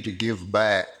ARG to give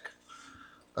back.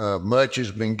 Much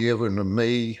has been given to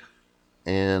me,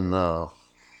 and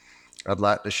I'd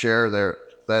like to share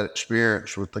that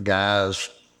experience with the guys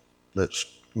that's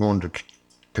going to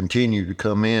continue to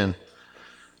come in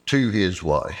to His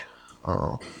way.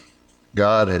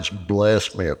 God has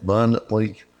blessed me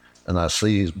abundantly, and I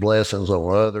see His blessings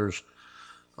on others.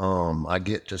 I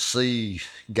get to see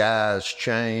guys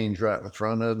change right in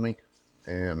front of me,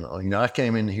 and I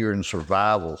came in here in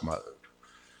survival mode,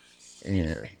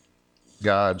 and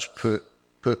God's put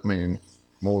me in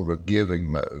more of a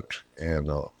giving mode, and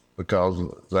because of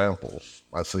the examples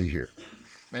I see here.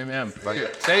 Amen.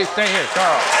 Stay here,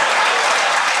 Carl.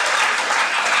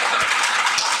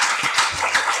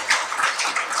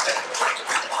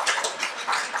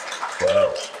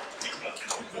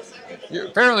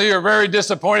 Apparently, you're very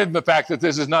disappointed in the fact that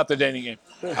this is not the dating game.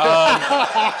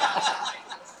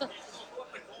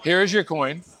 Here's your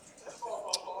coin.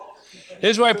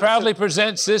 His Way proudly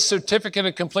presents this certificate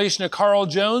of completion to Carl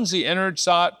Jones. He entered,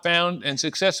 sought, found, and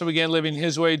successfully began living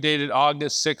His Way, dated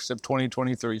August 6th of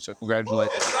 2023. So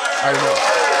congratulations. All right,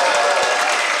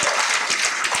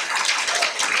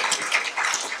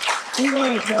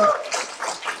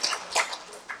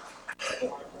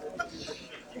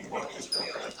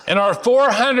 And our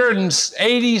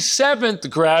 487th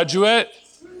graduate,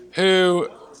 who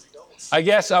I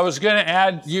guess I was going to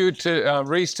add you to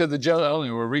Reese to the Jones. I don't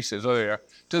know where Reese is. Oh, there you are.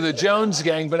 To the Jones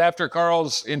gang, but after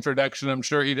Carl's introduction, I'm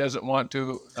sure he doesn't want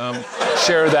to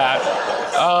share that.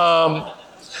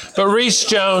 But Reese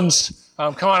Jones,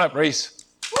 come on up, Reese.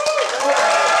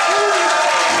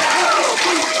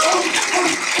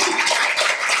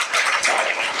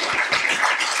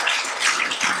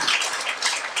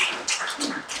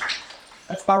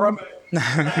 That's my room.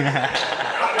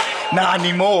 Not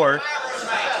anymore.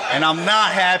 And I'm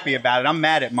not happy about it. I'm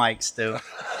mad at Mike still.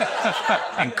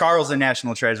 And Carl's a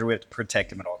national treasure. We have to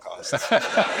protect him at all costs.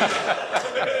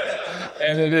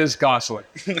 And it is costly.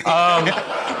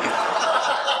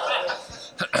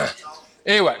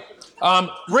 Anyway,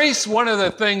 Reese, one of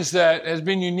the things that has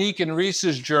been unique in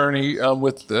Reese's journey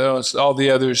with all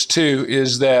the others too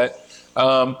is that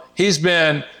he's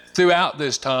been throughout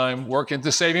this time working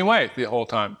the Saving Way the whole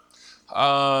time.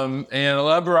 And a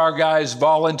lot of our guys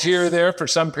volunteer there for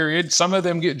some period. Some of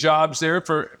them get jobs there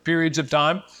for periods of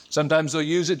time. Sometimes they'll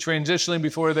use it transitionally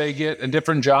before they get a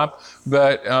different job.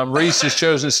 But Reese has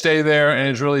chosen to stay there and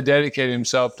has really dedicated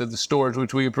himself to the stores,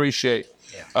 which we appreciate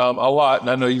a lot. And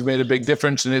I know you've made a big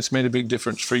difference, and it's made a big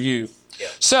difference for you. Yeah.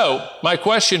 So my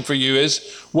question for you is,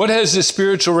 what has the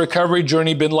spiritual recovery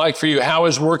journey been like for you? How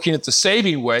has working at the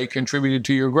Saving Way contributed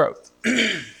to your growth?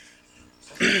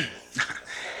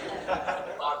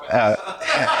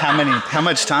 How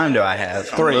much time do I have?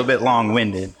 3. I'm a little bit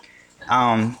long-winded.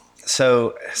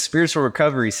 So spiritual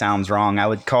recovery sounds wrong. I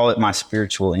would call it my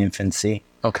spiritual infancy.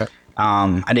 Okay.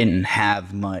 I didn't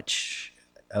have much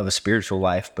of a spiritual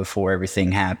life before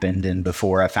everything happened and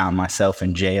before I found myself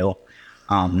in jail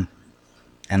and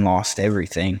lost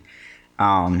everything.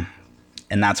 And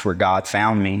that's where God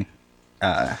found me.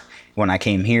 When I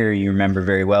came here, you remember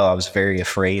very well, I was very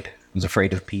afraid. I was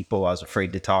afraid of people. I was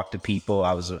afraid to talk to people.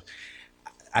 I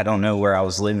don't know where I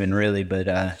was living really, but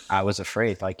I was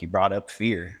afraid, like you brought up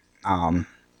fear. And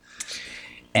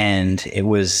it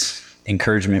was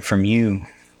encouragement from you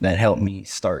that helped me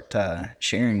start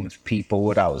sharing with people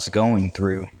what I was going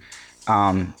through.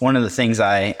 One of the things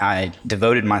I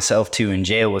devoted myself to in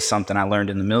jail was something I learned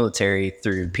in the military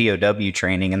through POW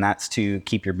training, and that's to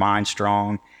keep your mind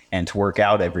strong and to work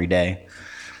out every day.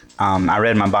 I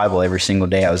read my Bible every single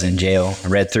day I was in jail. I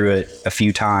read through it a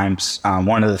few times.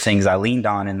 One of the things I leaned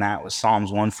on in that was Psalms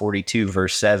 142,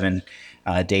 verse 7.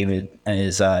 David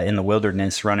is in the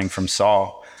wilderness running from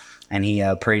Saul, and he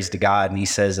prays to God, and he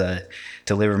says,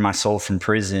 deliver my soul from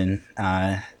prison,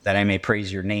 that I may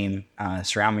praise your name.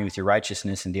 Surround me with your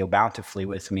righteousness and deal bountifully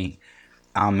with me.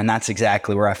 And that's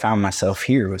exactly where I found myself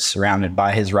here, was surrounded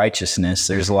by his righteousness.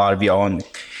 There's a lot of y'all in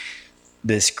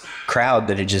this crowd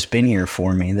that had just been here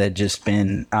for me, that had just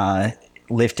been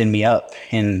lifting me up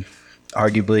in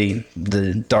arguably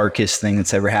the darkest thing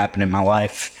that's ever happened in my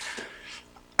life.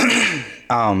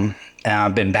 And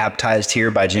I've been baptized here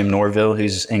by Jim Norville,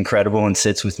 who's incredible and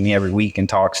sits with me every week and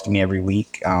talks to me every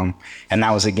week. And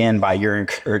that was, again, by your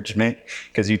encouragement,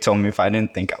 because you told me if I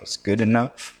didn't think I was good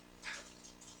enough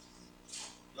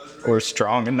or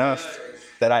strong enough,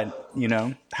 that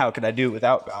how could I do it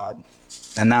without God?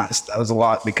 And that was a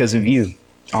lot because of you.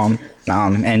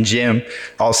 And Jim,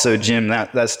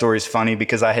 that story's funny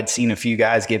because I had seen a few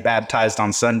guys get baptized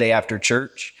on Sunday after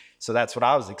church. So that's what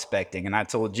I was expecting. And I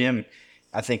told Jim,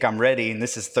 I think I'm ready. And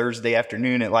this is Thursday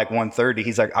afternoon at like 1:30.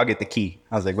 He's like, I'll get the key.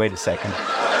 I was like, wait a second.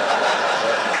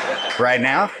 Right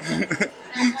now?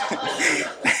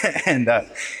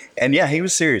 And yeah, he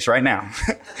was serious right now.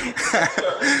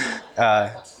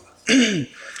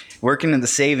 Working in the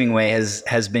Saving Way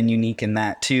has been unique in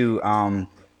that too.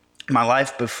 My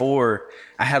life before,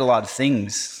 I had a lot of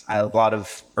things. I had a lot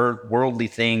of worldly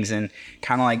things, and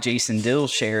kind of like Jason Dill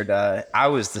shared, I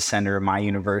was the center of my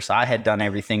universe. I had done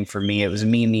everything for me. It was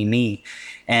me, me, me.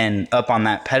 And up on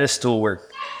that pedestal where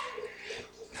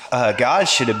God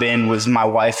should have been was my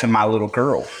wife and my little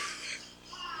girl.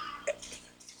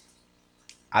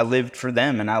 I lived for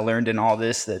them, and I learned in all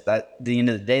this that at the end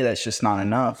of the day, that's just not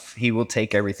enough. He will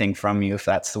take everything from you if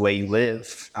that's the way you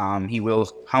live. He will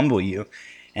humble you.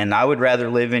 And I would rather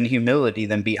live in humility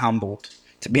than be humbled.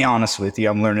 To be honest with you,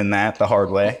 I'm learning that the hard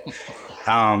way.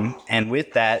 And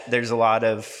with that, there's a lot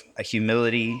of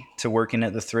humility to working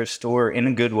at the thrift store in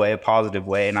a good way, a positive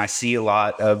way. And I see a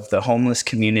lot of the homeless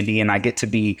community, and I get to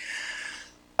be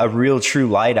a real true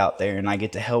light out there, and I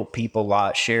get to help people a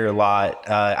lot, share a lot.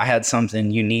 I had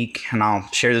something unique, and I'll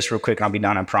share this real quick and I'll be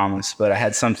done, I promise. But I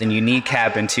had something unique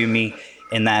happen to me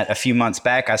in that a few months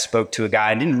back, I spoke to a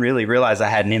guy. I didn't really realize I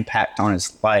had an impact on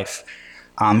his life.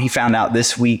 He found out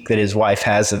this week that his wife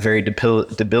has a very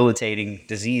debilitating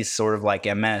disease, sort of like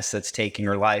MS, that's taking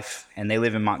her life. And they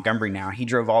live in Montgomery now. He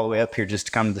drove all the way up here just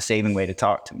to come to the Saving Way to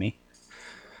talk to me.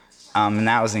 And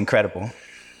that was incredible.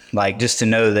 Like, just to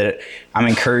know that I'm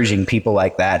encouraging people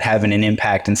like that, having an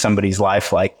impact in somebody's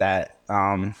life like that.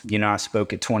 I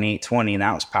spoke at 2820, and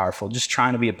that was powerful. Just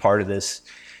trying to be a part of this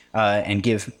and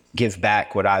give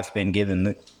back what I've been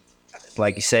given.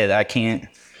 Like you said, I can't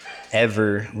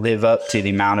ever live up to the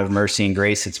amount of mercy and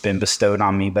grace that's been bestowed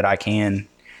on me, but I can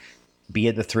be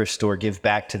at the thrift store, give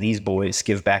back to these boys,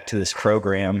 give back to this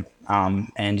program,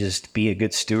 and just be a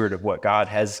good steward of what God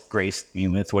has graced me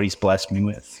with, what he's blessed me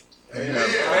with.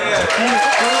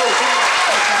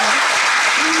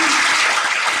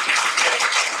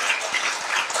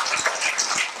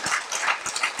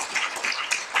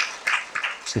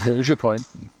 So here's your point.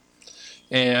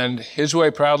 And His Way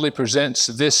proudly presents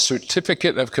this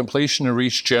certificate of completion to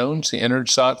Reese Jones. He entered,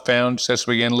 sought, found,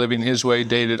 successfully began living His Way,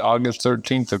 dated August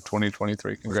 13th of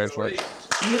 2023. Congratulations.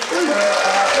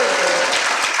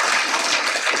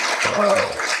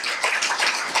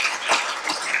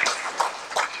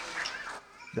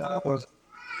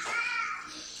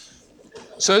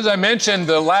 So as I mentioned,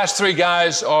 the last three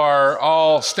guys are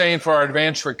all staying for our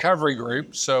advanced recovery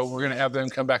group. So we're going to have them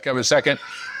come back up in a second.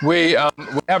 We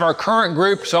have our current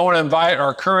group, so I want to invite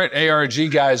our current ARG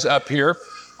guys up here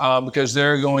because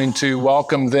they're going to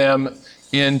welcome them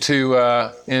into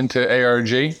ARG.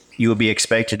 You will be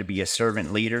expected to be a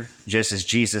servant leader, just as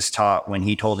Jesus taught when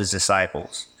he told his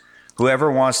disciples,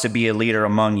 "Whoever wants to be a leader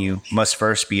among you must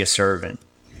first be a servant."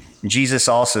 Jesus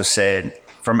also said,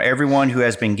 "From everyone who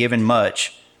has been given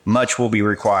much, much will be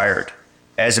required."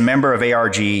 As a member of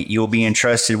ARG, you will be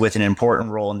entrusted with an important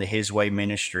role in the His Way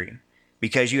ministry.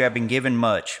 Because you have been given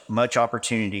much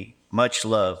opportunity, much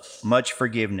love, much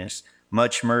forgiveness,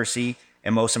 much mercy,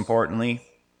 and most importantly,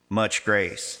 much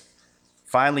grace.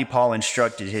 Finally, Paul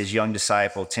instructed his young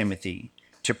disciple, Timothy,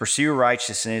 to pursue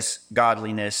righteousness,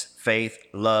 godliness, faith,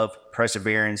 love,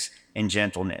 perseverance, and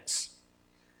gentleness.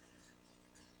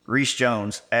 Reese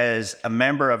Jones, as a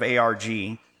member of ARG,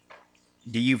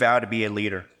 do you vow to be a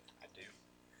leader? I do.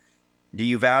 Do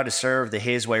you vow to serve the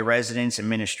His Way residents and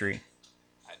ministry?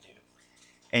 I do.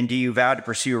 And do you vow to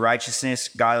pursue righteousness,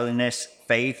 godliness,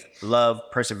 faith, love,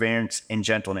 perseverance, and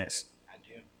gentleness? I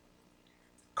do.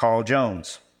 Carl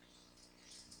Jones,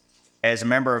 as a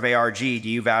member of ARG, do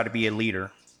you vow to be a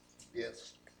leader?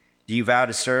 Yes. Do you vow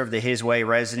to serve the His Way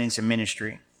residents and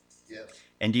ministry? Yes.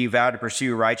 And do you vow to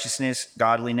pursue righteousness,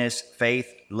 godliness,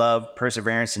 faith, love,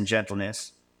 perseverance, and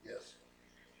gentleness? Yes.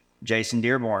 Jason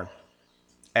Dearborn,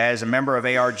 as a member of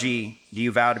ARG, do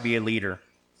you vow to be a leader?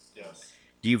 Yes.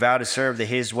 Do you vow to serve the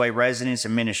His Way residents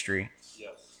and ministry?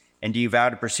 Yes. And do you vow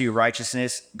to pursue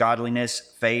righteousness,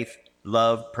 godliness, faith,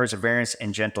 love, perseverance,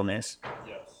 and gentleness?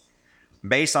 Yes.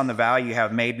 Based on the vow you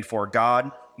have made before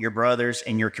God, your brothers,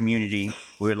 and your community,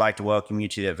 we would like to welcome you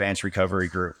to the Advanced Recovery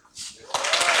Group.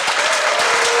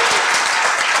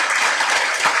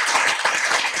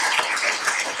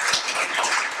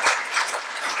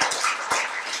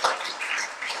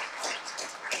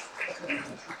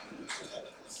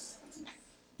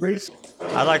 Reese?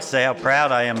 I'd like to say how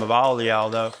proud I am of all of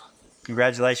y'all, though.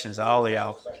 Congratulations to all of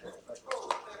y'all.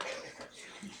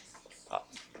 All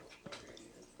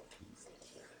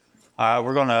right,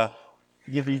 we're going to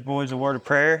give these boys a word of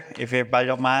prayer. If everybody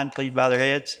don't mind, please bow their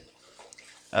heads.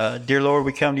 Dear Lord,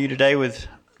 we come to you today with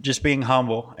just being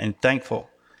humble and thankful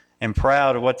and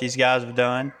proud of what these guys have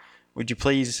done. Would you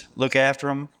please look after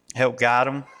them, help guide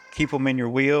them, keep them in your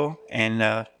will,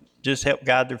 and just help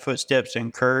guide their footsteps,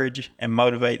 encourage and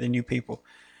motivate the new people.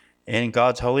 In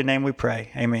God's holy name we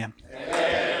pray. Amen.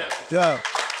 Amen. Yeah.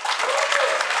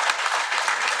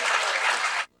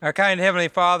 Our kind Heavenly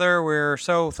Father, we're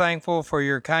so thankful for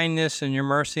your kindness and your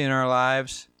mercy in our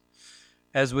lives.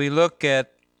 As we look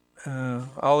at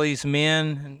all these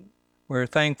men, we're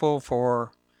thankful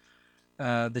for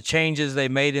the changes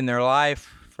they've made in their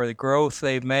life, for the growth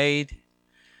they've made.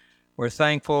 We're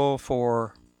thankful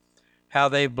for how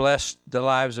they've blessed the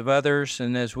lives of others.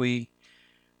 And as we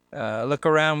look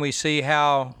around, we see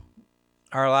how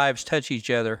our lives touch each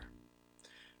other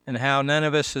and how none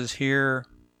of us is here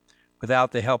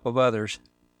without the help of others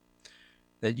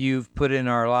that you've put in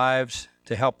our lives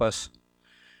to help us.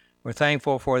 We're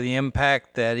thankful for the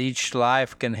impact that each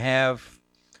life can have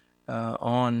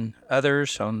on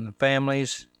others, on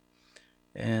families,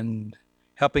 and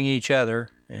helping each other.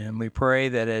 And we pray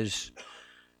that as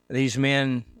these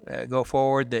men go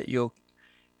forward, that you'll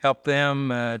help them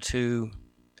to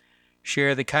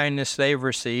share the kindness they've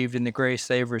received and the grace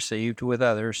they've received with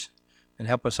others, and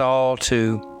help us all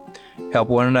to help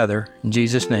one another. In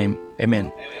Jesus' name,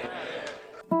 amen.